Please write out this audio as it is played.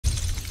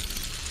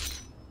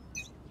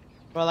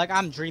Bro, like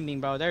I'm dreaming,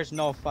 bro. There's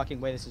no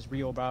fucking way this is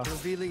real, bro.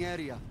 Revealing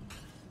area.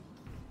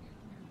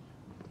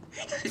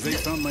 They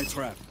found my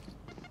trap.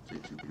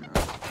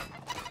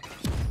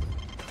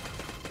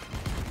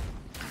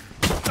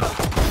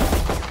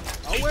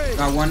 Away.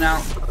 Got one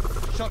out.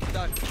 Shot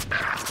down.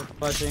 They're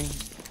pushing.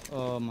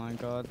 Oh my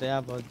god, they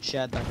have a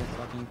jet that can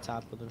fucking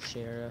tap with a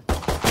share.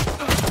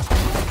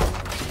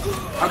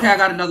 Okay, I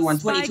got another one.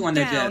 22 on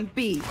their Down jet.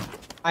 B.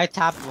 I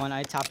tapped one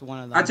of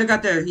them. I took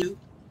out their heal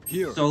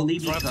Here. solely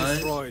Trap because.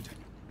 destroyed.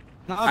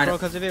 No, bro,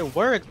 because if it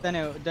works, then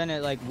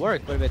it like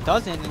worked. But if it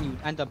doesn't, then you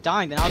end up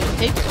dying. Then I'll just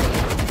take it.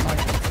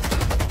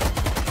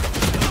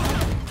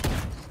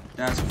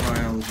 That's why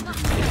I was.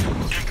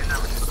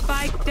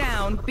 Spike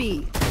down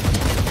B.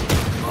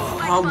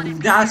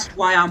 That's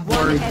why I'm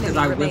worried One because enemy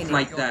I whiff remaining.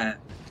 like that.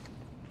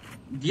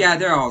 Yeah,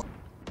 they're all.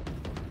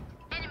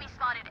 Enemy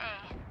spotted A.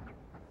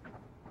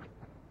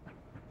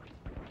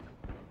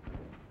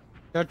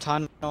 Your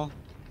tunnel.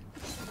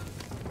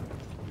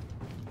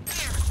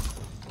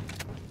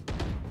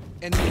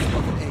 Enemy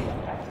spotted A.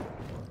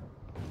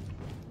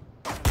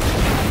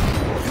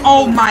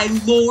 Oh my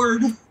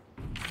lord!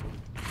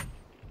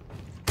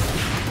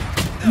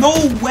 No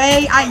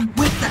way! I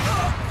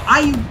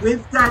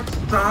whiffed that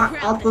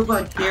shot off of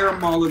a hair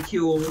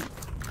molecule.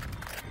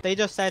 They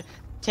just said,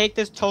 take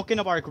this token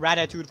of our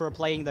gratitude for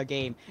playing the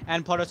game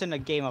and put us in a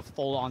game of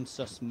full-on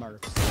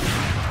smurfs.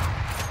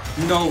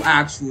 No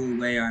actual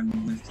way I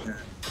missed that.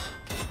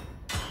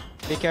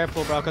 Be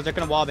careful, bro, because they're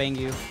gonna wallbang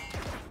you.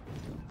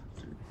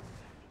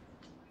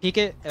 Peek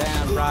it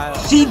and right.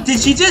 Did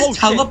she just Oh,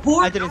 shit.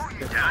 teleport? I didn't.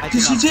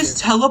 Did she just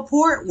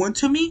teleport? Went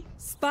to me?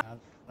 Spike. Out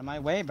of my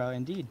way, bro.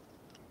 Indeed.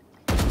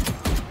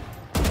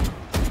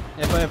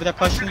 If they're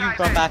pushing you,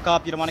 go back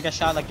up. You don't want to get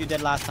shot like you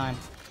did last time.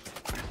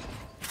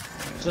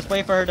 Just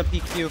wait for her to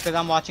peek you, because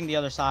I'm watching the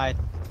other side.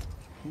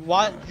 You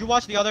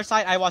watch the other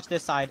side, I watch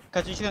this side,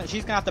 because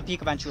she's gonna have to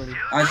peek eventually.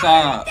 I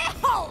saw.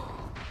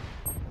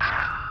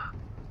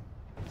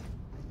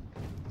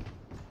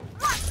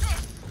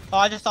 Oh,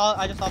 I just saw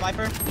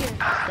Viper.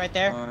 Right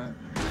there.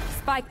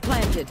 Spike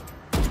planted.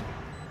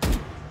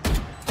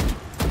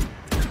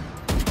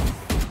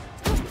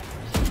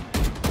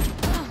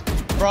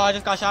 Bro, I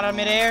just got shot out of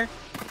midair.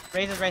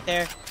 Raze is right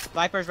there.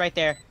 Viper's right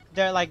there.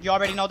 They're like, you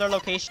already know their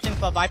location,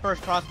 but Viper's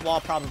cross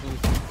wall probably.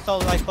 So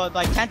like, but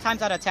like 10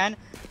 times out of 10,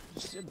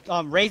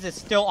 Raze is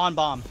still on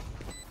bomb.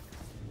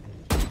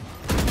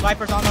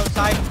 Viper's on the other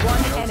side.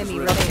 One enemy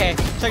remaining. Okay,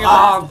 so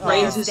you're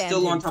Raze is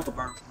still on top of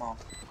bomb.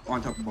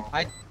 On top of bomb.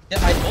 I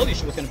told you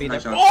she was gonna be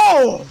Nice there. shot.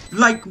 Oh!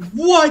 Like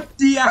what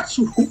the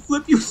actual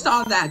flip? You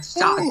saw that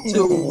shot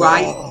too,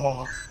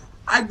 right?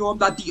 I know I'm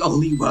not the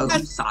only one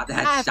who saw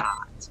that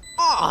shot.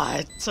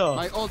 My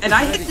ult And is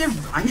I ready.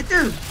 hit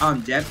their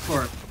jet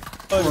for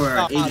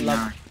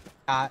 89.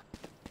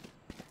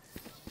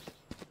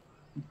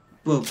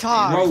 But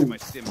God. bro,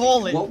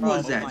 Pull it, what bro.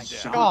 was Oh that my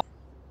shot? God.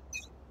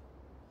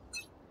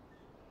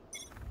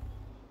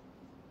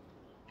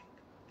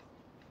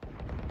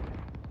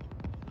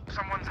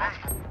 Someone's A.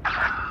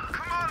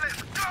 Come on,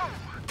 let's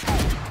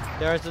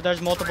go.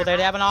 There's multiple there.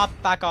 They have an op.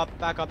 Back up.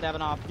 They have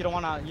an op. You don't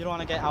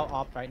wanna get out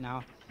op right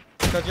now,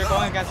 because you're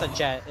going against a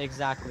jet.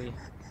 Exactly.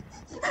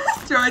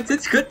 Trying to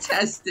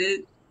contest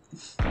it.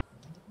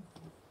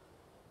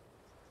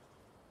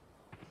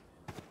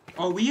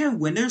 Are we in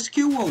winner's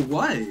queue or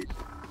what?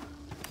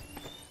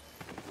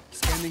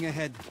 Scanning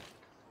ahead.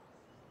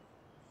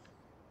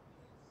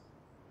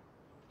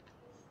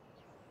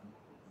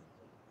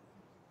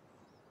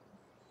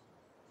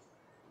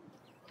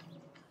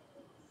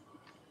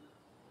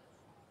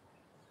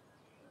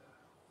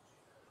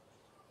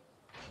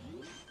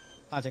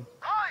 Nothing.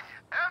 I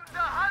am the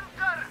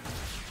hunter.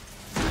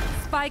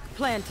 Spike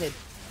planted.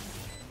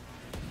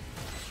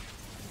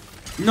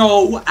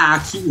 No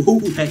actual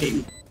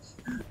way.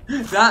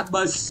 That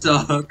must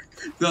suck.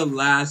 The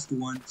last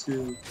one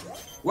too.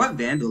 What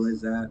vandal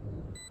is that?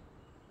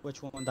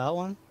 Which one? That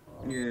one?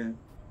 Yeah.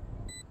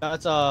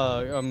 That's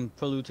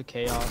Prelude to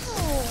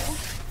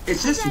Chaos.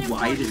 It's just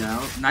whited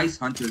out. Nice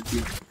hunter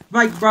too.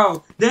 Like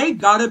bro, they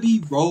gotta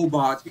be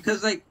robots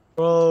because like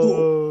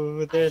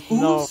Bro, there's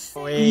who no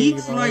way.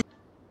 speaks Bro. like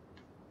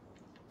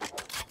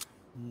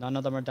None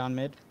of them are down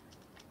mid.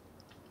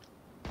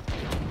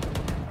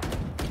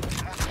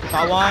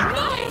 Got one.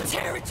 My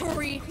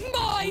territory,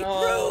 my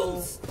no.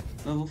 rules.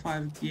 Level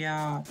 5,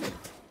 yeah.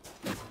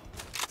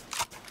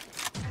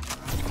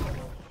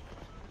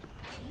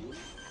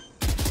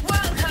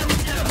 Welcome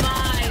to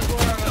my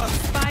world.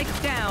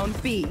 Spike down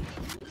B.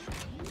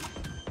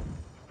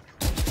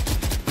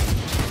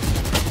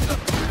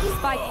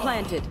 Spike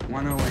planted.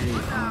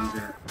 108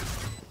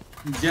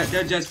 on Jet.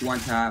 They're just one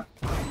tap.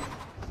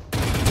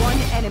 One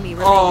enemy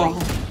remaining. Oh,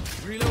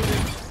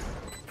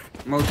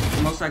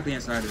 Reloading. most likely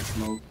inside of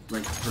smoke.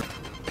 Like,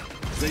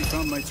 They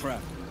found my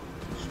trap.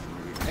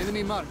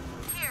 Enemy mark.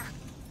 Here.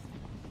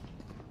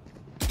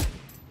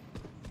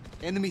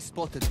 Enemy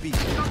spotted B.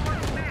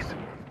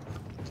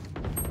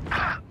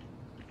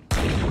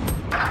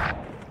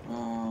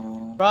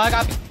 oh, Bro, I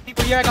got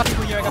people here. I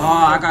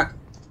got.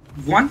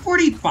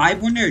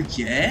 145 when they're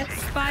jet?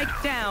 Spike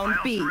down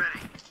B.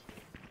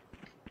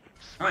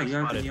 Oh, you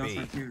have to Spotted be B.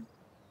 outside here.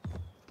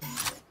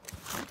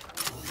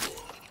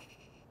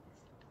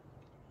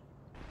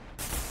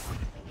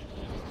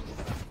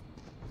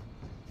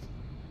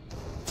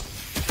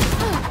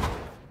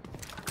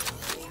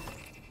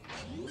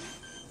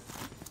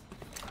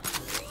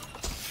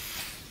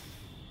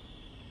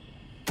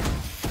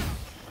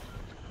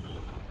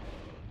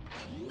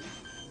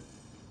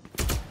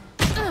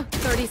 Uh,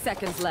 30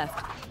 seconds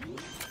left.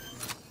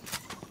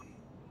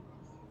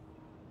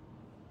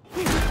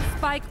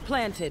 Spike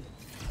planted.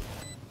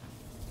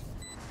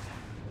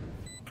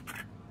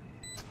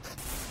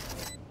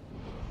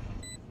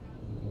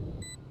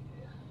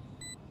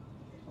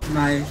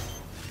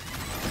 Nice.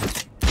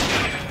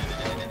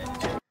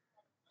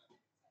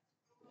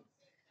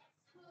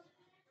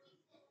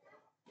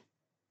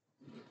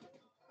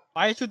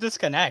 Why did you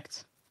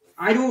disconnect?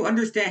 I don't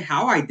understand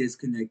how I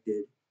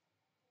disconnected.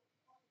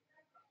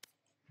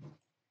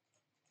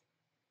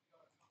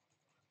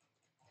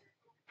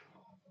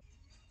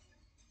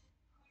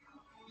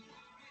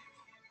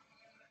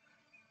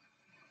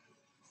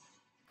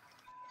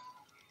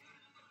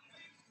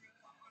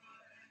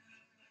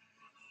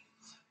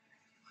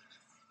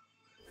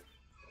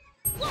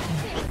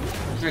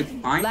 Like,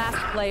 fine.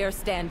 Last player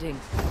standing.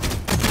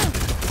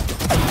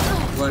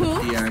 What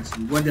the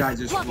actually? What did I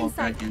just Blocking walk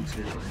back sight.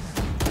 into?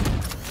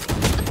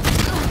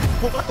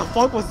 What the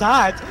fuck was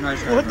that?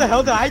 Nice try, What the bro.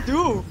 hell did I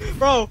do?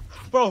 Bro,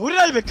 who did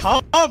I even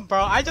come,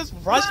 bro? I just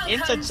rushed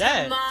into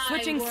jet.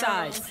 Switching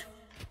sides.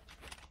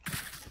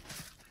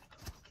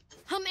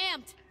 I'm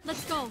amped.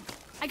 Let's go.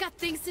 I got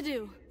things to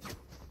do.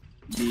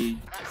 D.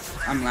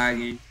 I'm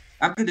lagging.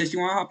 After this, you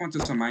wanna hop onto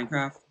some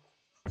Minecraft?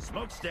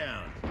 Smoke's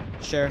down.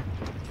 Sure.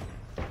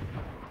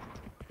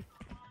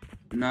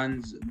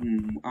 Nuns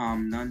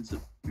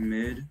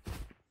mid.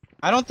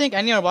 I don't think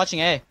any are watching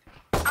A.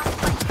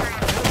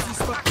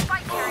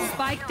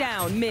 Spike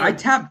down mid. I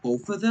tapped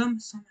both of them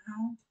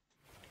somehow.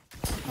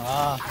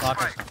 Ah,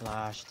 fuck, I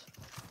flashed.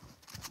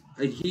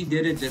 He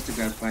did it just to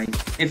get fight.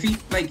 If he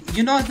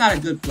you know, it's not a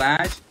good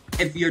flash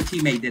if your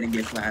teammate didn't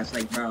get flashed.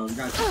 Like, bro, you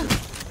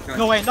gotta,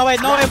 No way, why is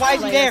he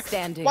Player there?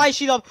 standing. Why is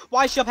she up?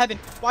 Why is she up heaven?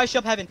 Why is she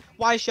up heaven?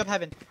 Why is she up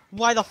heaven?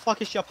 Why the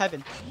fuck is she up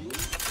heaven?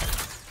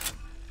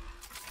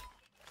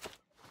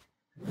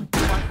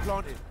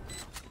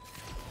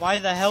 Why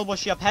the hell was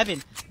she up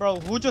heaven?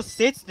 Bro, who just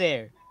sits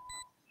there?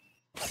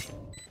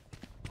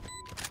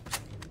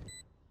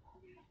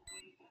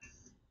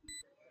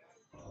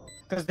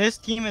 Cause this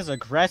team is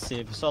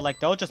aggressive, so like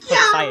they'll just put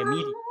sight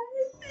immediately.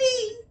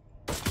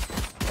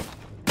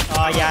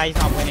 Oh yeah, he's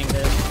not winning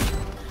this.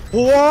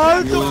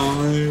 What?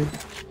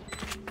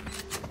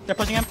 They're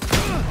pushing him.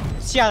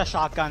 She had a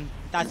shotgun.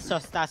 That's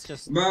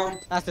just bro,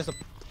 that's just a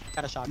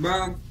got a shotgun.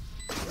 bro.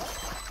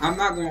 I'm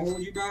not gonna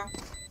hold you, bro.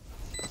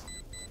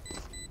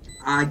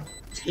 I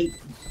take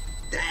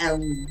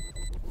down.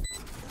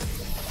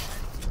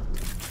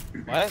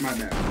 What? My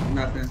bad.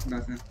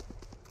 Nothing.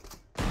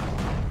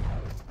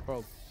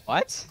 Bro,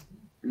 what?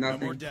 No more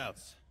Nothing.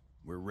 doubts.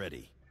 We're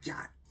ready.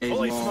 God.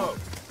 Fully Hey, smoked.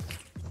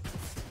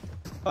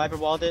 Viper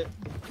walled it.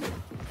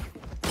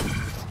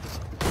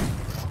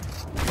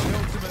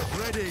 Ultimate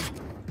ready.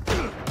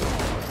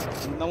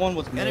 No one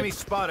was mid. Enemy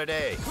spotted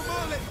A. Come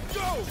on, let's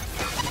go.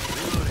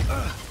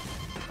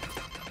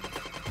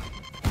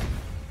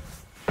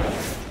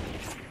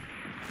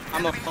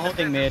 I'm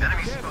holding mid.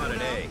 Enemy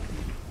spotted A.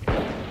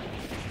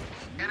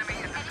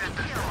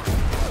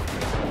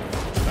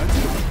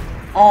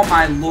 Oh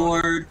my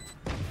lord.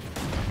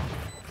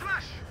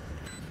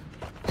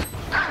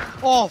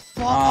 Oh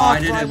fuck! I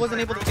bro, I didn't-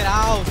 wasn't able to get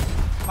out.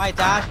 My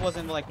dash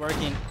wasn't like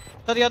working.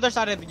 So the other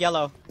side of the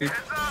yellow.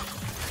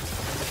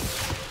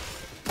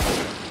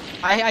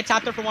 I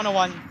tapped her for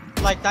 101.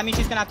 Like that means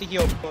she's gonna have to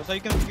heal. So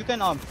you can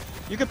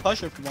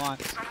push her if you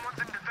want. Someone's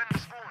in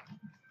defense spawn.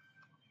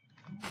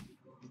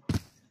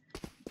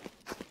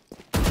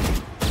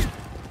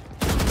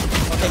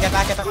 Okay, get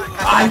back.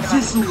 I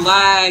just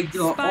lagged.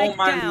 Oh Spike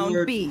my down,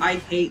 lord. B. I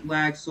hate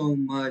lag so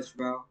much,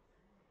 bro.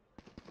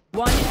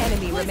 One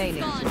enemy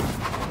remaining.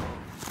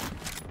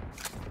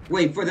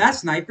 Wait, for that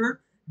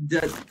sniper,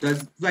 does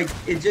like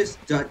it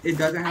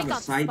doesn't have a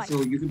got sight, spike.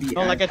 so you can be.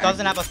 No, like it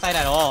doesn't have a sight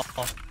at all.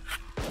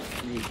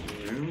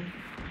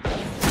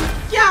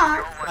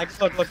 Yeah. Like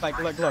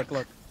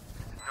look.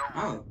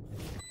 Oh.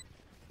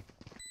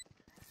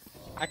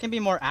 I can be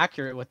more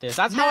accurate with this.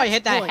 That's how I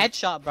hit that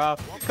headshot, bro.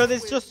 Cause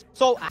it's just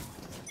so.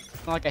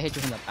 It's not like I hit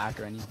you from the back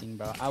or anything,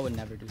 bro. I would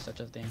never do such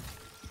a thing.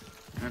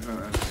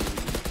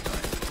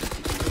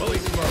 Fully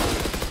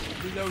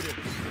smoked. Reloaded.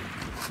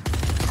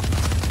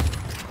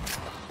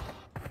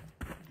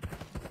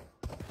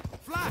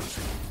 Flash.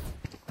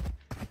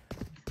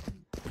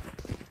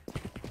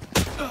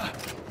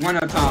 One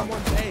up top.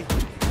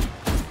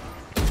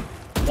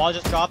 Wall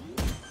just dropped.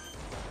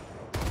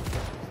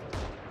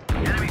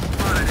 Enemy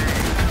spotted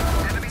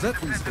A. Enemy Is that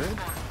thing's dead?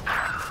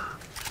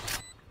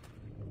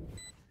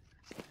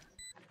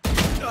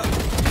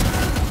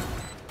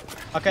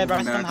 Okay, bro,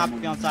 Moving I'm back, happy to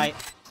be on site.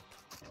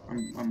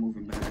 I'm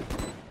moving back.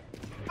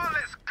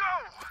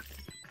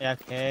 Yeah,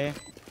 okay.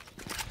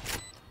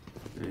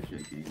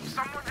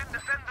 Someone's in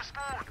defender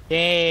spawn.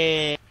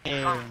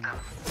 Damn.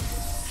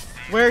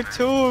 We're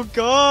too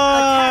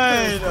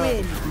Attackers good!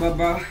 win. But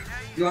bro,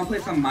 you wanna play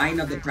some Mind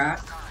of the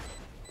Craft?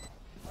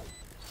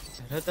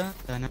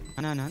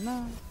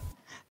 Da-da-da-da-na-na-na-na.